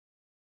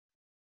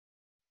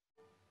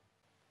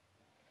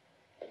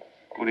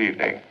Good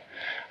evening.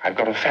 I've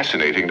got a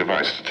fascinating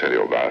device to tell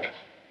you about.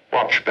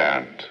 Watch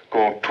band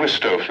called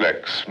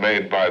Twistoflex,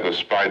 made by the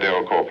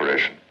Speidel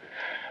Corporation.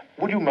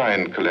 Would you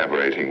mind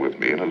collaborating with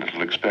me in a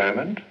little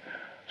experiment?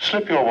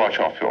 Slip your watch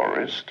off your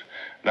wrist.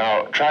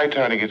 Now, try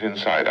turning it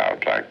inside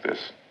out like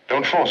this.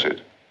 Don't force it.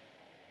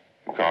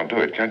 You can't do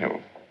it, can you?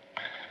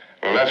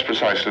 Well, that's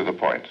precisely the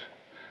point.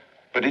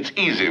 But it's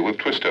easy with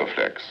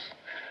Twistoflex.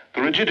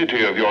 The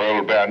rigidity of your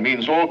old band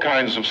means all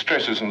kinds of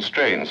stresses and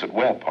strains at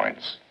wear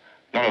points.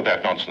 None of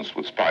that nonsense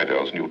with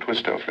Speidel's new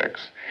Twistoflex.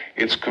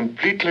 It's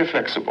completely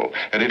flexible,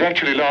 and it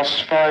actually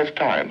lasts 5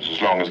 times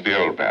as long as the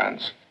old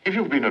bands. If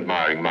you've been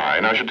admiring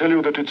mine, I should tell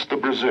you that it's the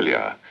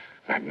Brasilia.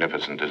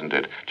 Magnificent, isn't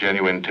it?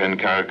 Genuine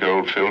 10-karat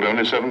gold filled,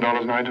 only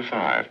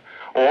 $7.95.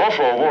 Or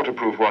for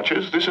waterproof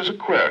watches, this is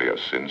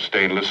Aquarius in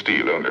stainless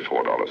steel, only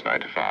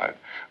 $4.95.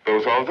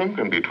 Both of them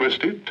can be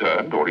twisted,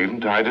 turned, or even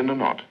tied in a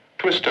knot.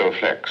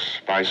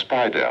 Twistoflex by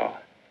Speidel.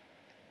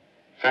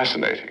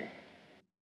 Fascinating.